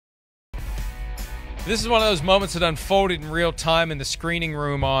This is one of those moments that unfolded in real time in the screening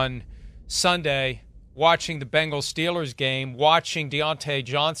room on Sunday, watching the Bengals-Steelers game, watching Diontae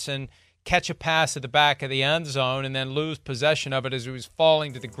Johnson catch a pass at the back of the end zone and then lose possession of it as he was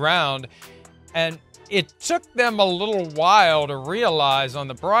falling to the ground. And it took them a little while to realize on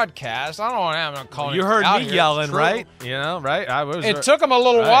the broadcast. I don't want to call it. You heard me here. yelling, right? You know, right? It took them a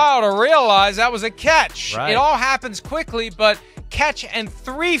little while to realize that was a catch. Right. It all happens quickly, but catch and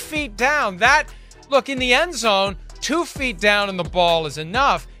 3 feet down. Look, in the end zone, 2 feet down and the ball is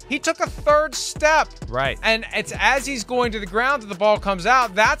enough. He took a third step. Right. And it's as he's going to the ground that the ball comes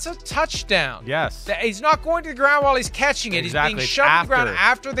out. That's a touchdown. Yes. He's not going to the ground while he's catching it. Exactly. He's being shoved to the ground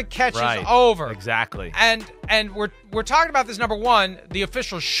after the catch is over. Exactly. And we're talking about this. Number one, the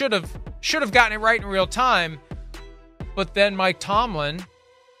officials should have gotten it right in real time. But then Mike Tomlin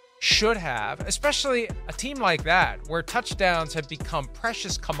should have, especially a team like that where touchdowns have become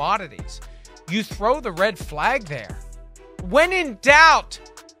precious commodities. You throw the red flag there. When in doubt,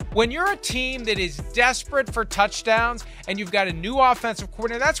 when you're a team that is desperate for touchdowns and you've got a new offensive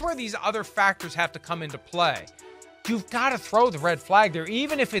coordinator, that's where these other factors have to come into play. You've got to throw the red flag there.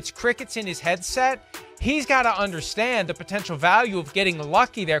 Even if it's crickets in his headset, he's got to understand the potential value of getting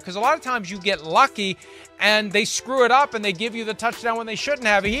lucky there, because a lot of times you get lucky and they screw it up and they give you the touchdown when they shouldn't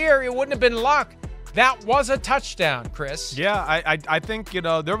have. Here, it wouldn't have been luck. That was a touchdown, Chris. Yeah, I think,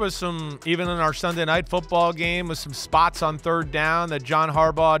 there was some, even in our Sunday night football game, with some spots on third down that John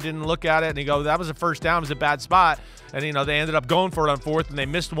Harbaugh didn't look at it and he goes, that was a first down, it was a bad spot. And, they ended up going for it on fourth and they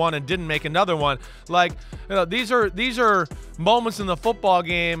missed one and didn't make another one. Like, these are moments in the football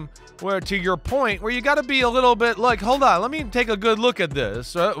game where, to your point, where you got to be a little bit like, hold on, let me take a good look at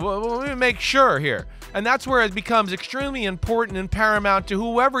this. Let me make sure here. And that's where it becomes extremely important and paramount to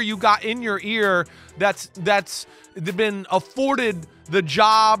whoever you got in your ear that's been afforded the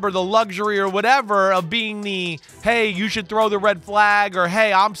job or the luxury or whatever of being the, hey, you should throw the red flag, or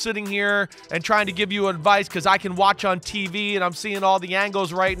hey, I'm sitting here and trying to give you advice because I can watch on TV and I'm seeing all the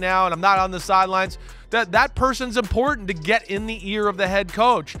angles right now and I'm not on the sidelines. That person's important to get in the ear of the head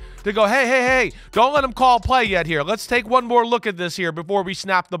coach to go, hey, don't let him call play yet here. Let's take one more look at this here before we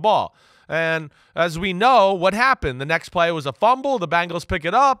snap the ball. And as we know, what happened? The next play was a fumble. The Bengals pick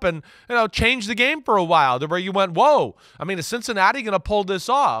it up and, change the game for a while to where you went, whoa. I mean, is Cincinnati going to pull this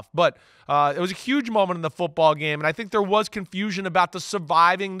off? But it was a huge moment in the football game, and I think there was confusion about the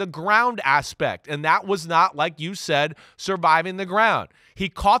surviving the ground aspect, and that was not, like you said, surviving the ground. He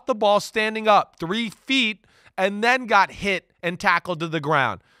caught the ball standing up 3 feet and then got hit and tackled to the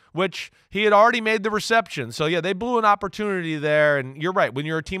ground, which he had already made the reception. So, yeah, they blew an opportunity there. And you're right. When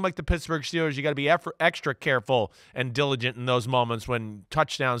you're a team like the Pittsburgh Steelers, you got to be extra careful and diligent in those moments when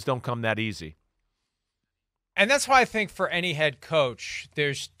touchdowns don't come that easy. And that's why I think for any head coach,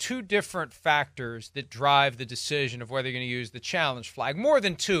 there's two different factors that drive the decision of whether you're going to use the challenge flag. More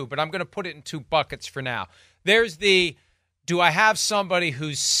than two, but I'm going to put it in two buckets for now. There's the, do I have somebody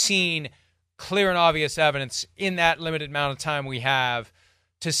who's seen clear and obvious evidence in that limited amount of time we have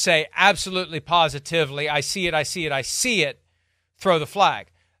to say absolutely positively, I see it, throw the flag.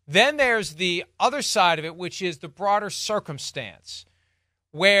 Then there's the other side of it, which is the broader circumstance,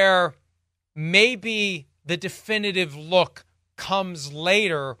 where maybe the definitive look comes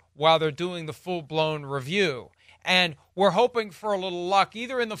later while they're doing the full-blown review. And we're hoping for a little luck,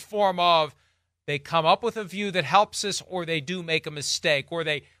 either in the form of they come up with a view that helps us, or they do make a mistake, or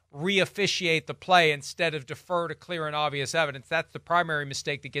they re-officiate the play instead of defer to clear and obvious evidence. That's the primary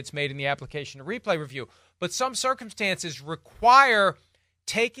mistake that gets made in the application of replay review. But some circumstances require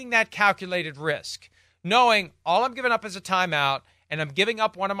taking that calculated risk, knowing all I'm giving up is a timeout, and I'm giving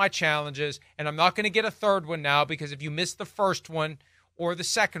up one of my challenges, and I'm not going to get a third one now, because if you miss the first one or the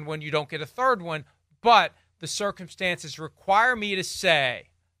second one, you don't get a third one. But the circumstances require me to say,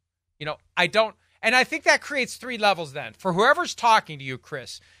 I don't. And I think that creates three levels then. For whoever's talking to you,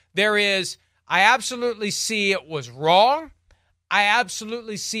 Chris, there is, I absolutely see it was wrong, I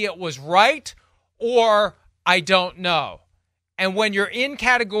absolutely see it was right, or I don't know. And when you're in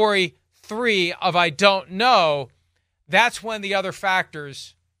category 3 of I don't know, that's when the other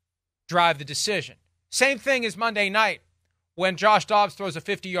factors drive the decision. Same thing as Monday night when Josh Dobbs throws a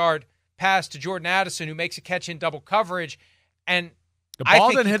 50-yard pass to Jordan Addison, who makes a catch in double coverage, and the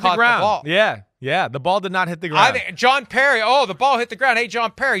ball didn't hit the ground. Yeah, the ball did not hit the ground. I think John Perry, the ball hit the ground. Hey,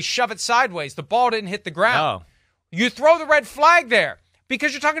 John Perry, shove it sideways. The ball didn't hit the ground. Oh. You throw the red flag there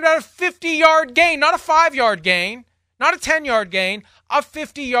because you're talking about a 50-yard gain, not a 5-yard gain, not a 10-yard gain, a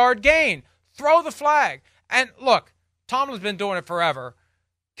 50-yard gain. Throw the flag. And look, Tomlin's been doing it forever.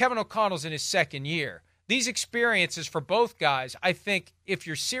 Kevin O'Connell's in his second year. these experiences for both guys, I think if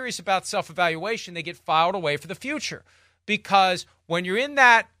you're serious about self-evaluation, they get filed away for the future. Because when you're in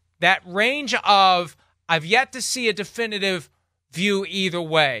that range of, I've yet to see a definitive view either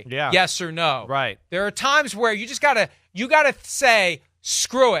way, yes or no. Right. There are times where you just gotta say,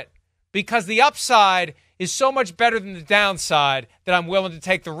 screw it, because the upside is so much better than the downside that I'm willing to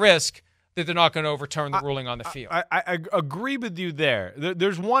take the risk that they're not going to overturn the ruling on the field. I agree with you there.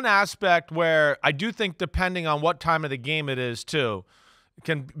 There's one aspect where I do think, depending on what time of the game it is, too,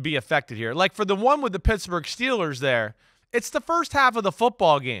 can be affected here. Like for the one with the Pittsburgh Steelers there, it's the first half of the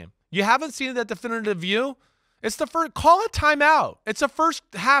football game. You haven't seen that definitive view? It's the first. Call a timeout. It's a first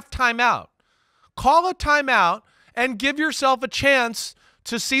half timeout. Call a timeout and give yourself a chance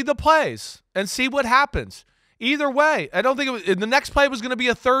to see the plays and see what happens. Either way, I don't think the next play was going to be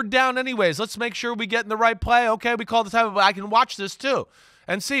a third down anyways. Let's make sure we get in the right play. Okay, we call the time, but I can watch this too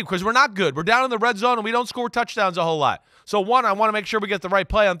and see, because we're not good. We're down in the red zone and we don't score touchdowns a whole lot. So one, I want to make sure we get the right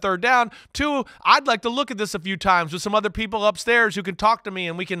play on third down. Two, I'd like to look at this a few times with some other people upstairs who can talk to me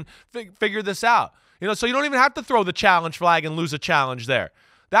and we can figure this out. So you don't even have to throw the challenge flag and lose a challenge there.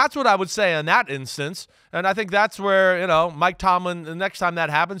 That's what I would say in that instance. And I think that's where, Mike Tomlin, the next time that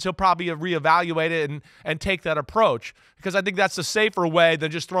happens, he'll probably reevaluate it and take that approach, because I think that's the safer way than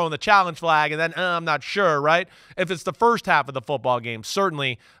just throwing the challenge flag and then I'm not sure, right? If it's the first half of the football game,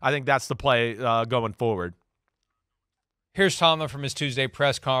 certainly I think that's the play going forward. Here's Tomlin from his Tuesday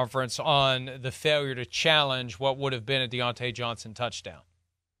press conference on the failure to challenge what would have been a Diontae Johnson touchdown.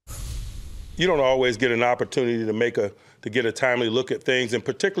 You don't always get an opportunity to get a timely look at things, and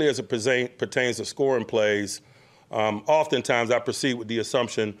particularly as it pertains to scoring plays. Oftentimes I proceed with the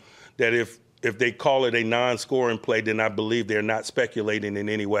assumption that if they call it a non-scoring play, then I believe they're not speculating in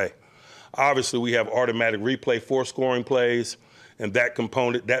any way. Obviously, we have automatic replay for scoring plays, and that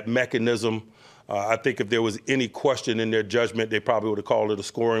component, that mechanism, I think if there was any question in their judgment, they probably would have called it a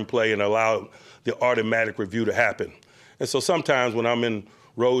scoring play and allowed the automatic review to happen. And so sometimes when I'm in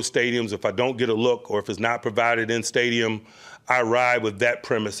road stadiums, if I don't get a look or if it's not provided in stadium, I ride with that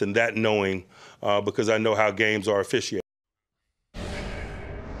premise and that knowing because I know how games are officiated.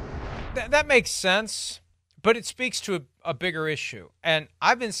 That makes sense, but it speaks to a bigger issue. And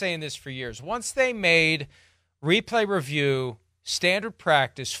I've been saying this for years. Once they made replay review standard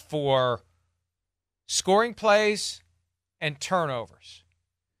practice for scoring plays and turnovers,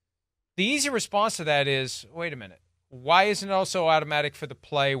 the easy response to that is, wait a minute, why isn't it also automatic for the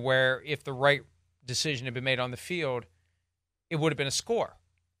play where if the right decision had been made on the field, it would have been a score?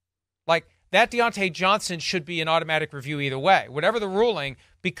 Like, that Diontae Johnson should be an automatic review either way. Whatever the ruling,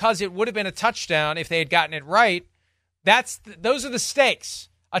 because it would have been a touchdown if they had gotten it right, those are the stakes.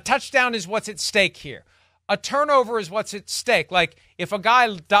 A touchdown is what's at stake here. A turnover is what's at stake. Like, if a guy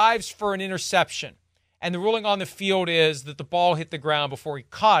dives for an interception and the ruling on the field is that the ball hit the ground before he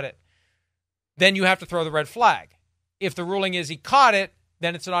caught it, then you have to throw the red flag. If the ruling is he caught it,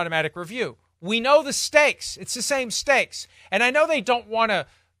 then it's an automatic review. We know the stakes. It's the same stakes. And I know they don't want to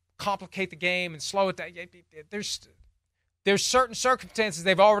complicate the game and slow it down. There's certain circumstances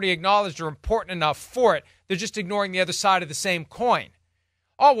they've already acknowledged are important enough for it. They're just ignoring the other side of the same coin.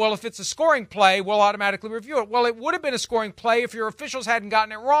 Oh, well, if it's a scoring play, we'll automatically review it. Well, it would have been a scoring play if your officials hadn't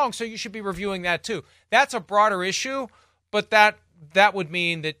gotten it wrong, so you should be reviewing that too. That's a broader issue, but that would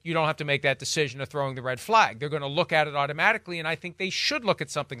mean that you don't have to make that decision of throwing the red flag. They're going to look at it automatically, and I think they should look at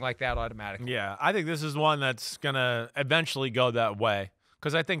something like that automatically. Yeah, I think this is one that's going to eventually go that way,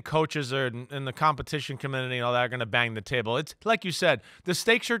 because I think coaches are in the competition community and all that are going to bang the table. It's like you said, the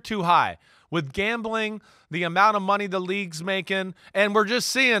stakes are too high. With gambling, the amount of money the league's making, and we're just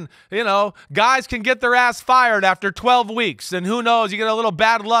seeing, guys can get their ass fired after 12 weeks, and who knows, you get a little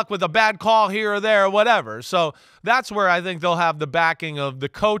bad luck with a bad call here or there or whatever. So that's where I think they'll have the backing of the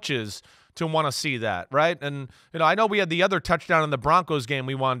coaches to want to see that, right? And, I know we had the other touchdown in the Broncos game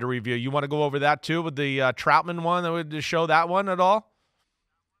we wanted to review. You want to go over that too with the Trautman one? That would show that one at all?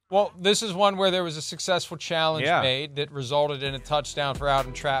 Well, this is one where there was a successful challenge made that resulted in a touchdown for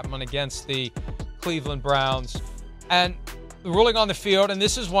Trautman against the Cleveland Browns. And the ruling on the field, and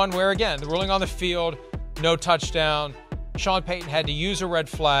this is one where, again, the ruling on the field, no touchdown. Sean Payton had to use a red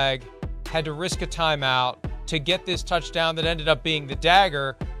flag, had to risk a timeout to get this touchdown that ended up being the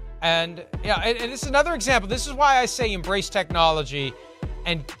dagger. And this is another example. This is why I say embrace technology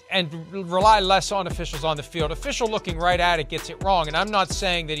and rely less on officials on the field. Official looking right at it gets it wrong, and I'm not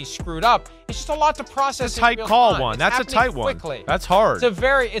saying that he screwed up. It's just a lot to process. It's a tight call one. That's a tight one. That's hard.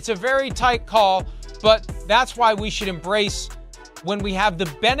 It's a very tight call, but that's why we should embrace, when we have the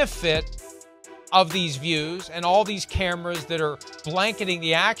benefit of these views and all these cameras that are blanketing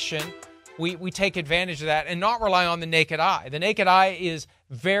the action, we take advantage of that and not rely on the naked eye. The naked eye is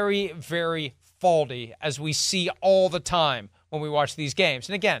very, very faulty, as we see all the time when we watch these games.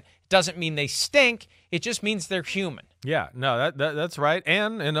 And again, it doesn't mean they stink. It just means they're human. Yeah, no, that's right.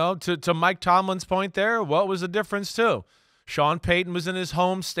 And, to Mike Tomlin's point there, what was the difference too? Sean Payton was in his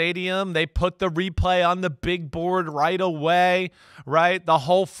home stadium. They put the replay on the big board right away, right? The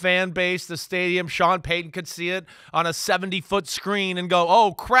whole fan base, the stadium, Sean Payton could see it on a 70-foot screen and go,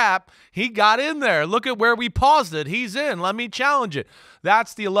 oh, crap, he got in there. Look at where we paused it. He's in. Let me challenge it.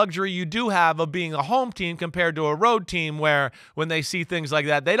 That's the luxury you do have of being a home team compared to a road team where when they see things like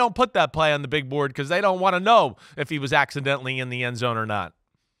that, they don't put that play on the big board because they don't want to know if he was accidentally in the end zone or not.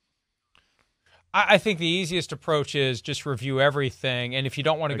 I think the easiest approach is just review everything, and if you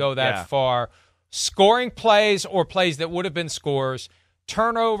don't want to go that far, scoring plays or plays that would have been scores,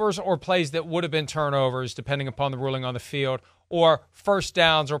 turnovers or plays that would have been turnovers, depending upon the ruling on the field, or first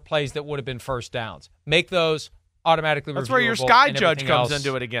downs or plays that would have been first downs. Make those automatically reviewable. That's where your sky judge comes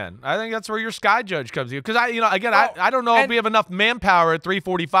into it again. I think that's where your sky judge comes in. Because, I don't know if we have enough manpower at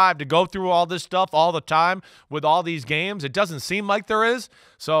 345 to go through all this stuff all the time with all these games. It doesn't seem like there is.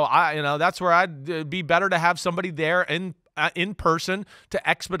 So, that's where I'd be better to have somebody there in person to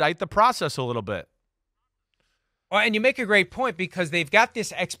expedite the process a little bit. Well, and you make a great point because they've got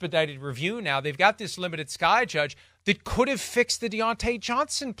this expedited review now. They've got this limited sky judge that could have fixed the Diontae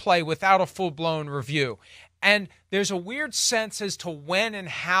Johnson play without a full-blown review. And there's a weird sense as to when and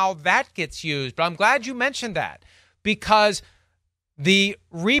how that gets used. But I'm glad you mentioned that because the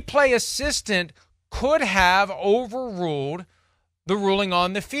replay assistant could have overruled the ruling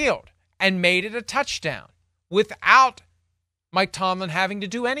on the field and made it a touchdown without Mike Tomlin having to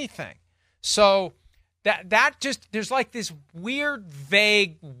do anything. So that just, there's like this weird,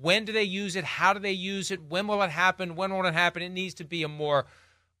 vague, when do they use it? How do they use it? When will it happen? When won't it happen? It needs to be a more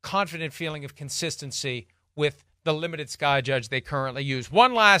confident feeling of consistency with the limited sky judge they currently use.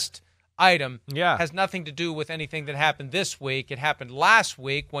 One last item has nothing to do with anything that happened this week. It happened last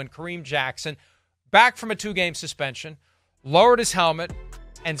week when Kareem Jackson, back from a 2-game suspension, lowered his helmet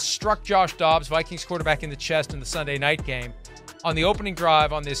and struck Josh Dobbs, Vikings quarterback, in the chest in the Sunday night game on the opening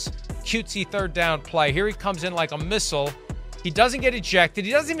drive on this cutesy third down play. Here he comes in like a missile. He doesn't get ejected.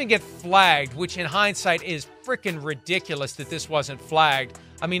 He doesn't even get flagged, which in hindsight is freaking ridiculous that this wasn't flagged.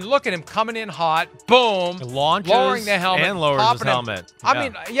 I mean, look at him coming in hot. Boom. Launches lowering the helmet. And lowers his helmet. I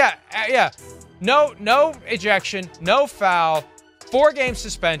mean, yeah. No ejection, no foul, 4-game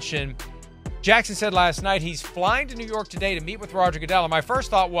suspension. Jackson said last night he's flying to New York today to meet with Roger Goodell. And my first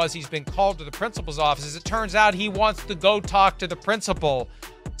thought was he's been called to the principal's office. As it turns out, he wants to go talk to the principal,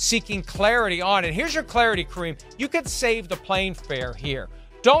 seeking clarity on it. Here's your clarity, Kareem. You could save the plane fare here.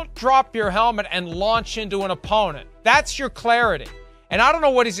 Don't drop your helmet and launch into an opponent. That's your clarity. And I don't know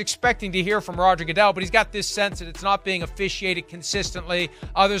what he's expecting to hear from Roger Goodell, but he's got this sense that it's not being officiated consistently.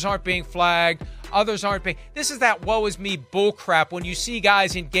 Others aren't being flagged. Others aren't being... This is that woe is me bullcrap when you see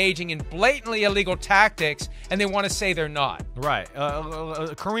guys engaging in blatantly illegal tactics and they want to say they're not. Right.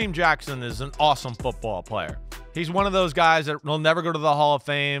 Kareem Jackson is an awesome football player. He's one of those guys that will never go to the Hall of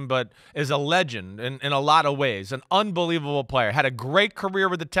Fame, but is a legend in a lot of ways. An unbelievable player. Had a great career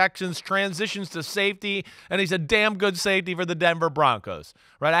with the Texans, transitions to safety, and he's a damn good safety for the Denver Broncos.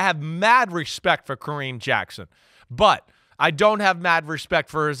 Right? I have mad respect for Kareem Jackson, but I don't have mad respect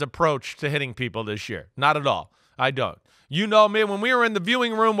for his approach to hitting people this year. Not at all. I don't. You know me, when we were in the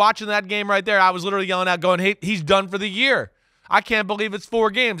viewing room watching that game right there, I was literally yelling out, going, hey, he's done for the year. I can't believe it's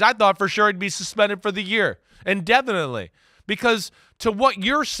 4 games. I thought for sure he'd be suspended for the year. Indefinitely. Because to what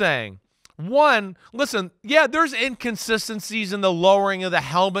you're saying, one, listen, yeah, there's inconsistencies in the lowering of the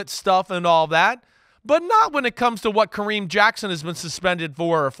helmet stuff and all that, but not when it comes to what Kareem Jackson has been suspended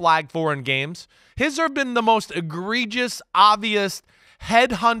for or flagged for in games. His have been the most egregious, obvious,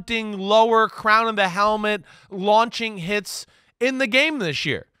 head-hunting, lower, crown of the helmet, launching hits in the game this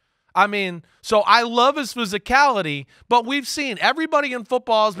year. I mean, so I love his physicality, but we've seen everybody in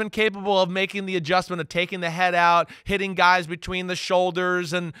football has been capable of making the adjustment of taking the head out, hitting guys between the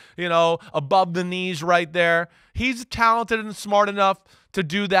shoulders and, above the knees right there. He's talented and smart enough to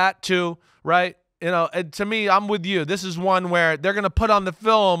do that too, right? And to me, I'm with you. This is one where they're going to put on the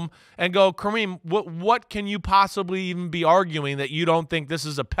film and go, Kareem, what can you possibly even be arguing that you don't think this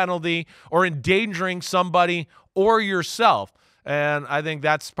is a penalty or endangering somebody or yourself? And I think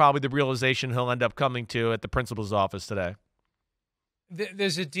that's probably the realization he'll end up coming to at the principal's office today.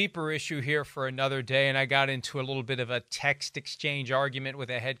 There's a deeper issue here for another day, and I got into a little bit of a text exchange argument with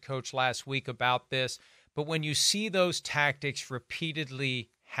a head coach last week about this. But when you see those tactics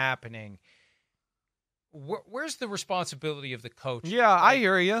repeatedly happening, where's the responsibility of the coach? Yeah, I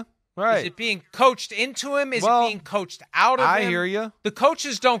hear you. Right. Is it being coached into him? Is it being coached out of him? I hear you. The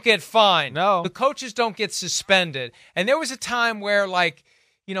coaches don't get fined. No. The coaches don't get suspended. And there was a time where, like,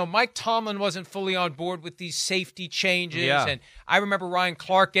 Mike Tomlin wasn't fully on board with these safety changes. Yeah. And I remember Ryan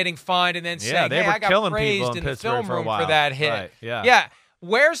Clark getting fined and then saying, they were I got killing praised people in the Pittsburgh film for a room while. for that hit. Right. Yeah. Yeah.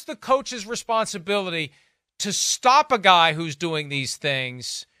 Where's the coach's responsibility to stop a guy who's doing these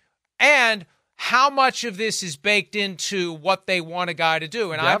things? And how much of this is baked into what they want a guy to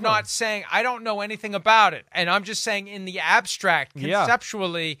do? And Definitely. I'm not saying I don't know anything about it. And I'm just saying in the abstract,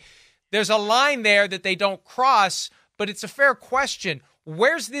 conceptually, there's a line there that they don't cross, but it's a fair question.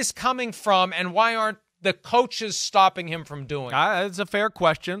 Where's this coming from, and why aren't the coaches stopping him from doing it? It's a fair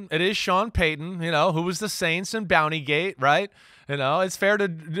question. It is Sean Payton, who was the Saints and Bountygate, right? It's fair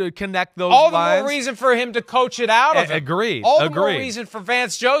to connect those all lines. the more reason for him to coach it out of him. Agreed. All the more reason for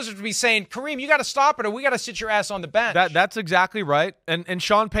Vance Joseph to be saying, Kareem, you got to stop it or we got to sit your ass on the bench. That's exactly right. And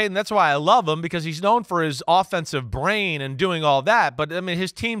Sean Payton, that's why I love him, because he's known for his offensive brain and doing all that. But, I mean,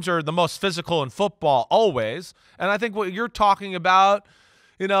 his teams are the most physical in football always. And I think what you're talking about,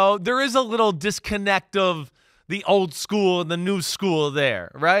 there is a little disconnect of the old school and the new school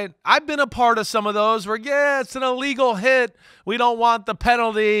there, right? I've been a part of some of those where, it's an illegal hit. We don't want the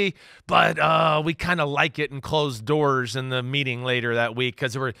penalty, but we kind of like it in closed doors in the meeting later that week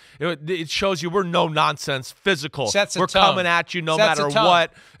because it shows you we're no-nonsense physical. We're coming at you no matter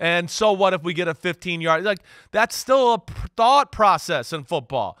what. And so what if we get a 15-yard? Like, that's still a thought process in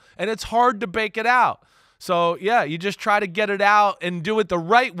football, and it's hard to bake it out. So, you just try to get it out and do it the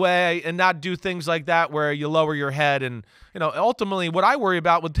right way and not do things like that where you lower your head. And, ultimately what I worry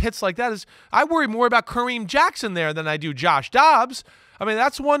about with hits like that is I worry more about Kareem Jackson there than I do Josh Dobbs. I mean,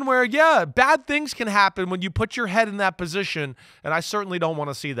 that's one where, bad things can happen when you put your head in that position, and I certainly don't want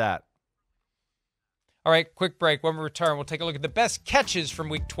to see that. All right, quick break. When we return, we'll take a look at the best catches from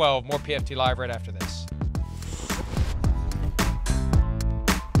Week 12. More PFT Live right after this.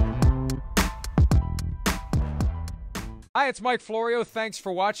 Hi, it's Mike Florio. Thanks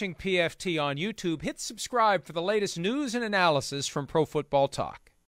for watching PFT on YouTube. Hit subscribe for the latest news and analysis from Pro Football Talk.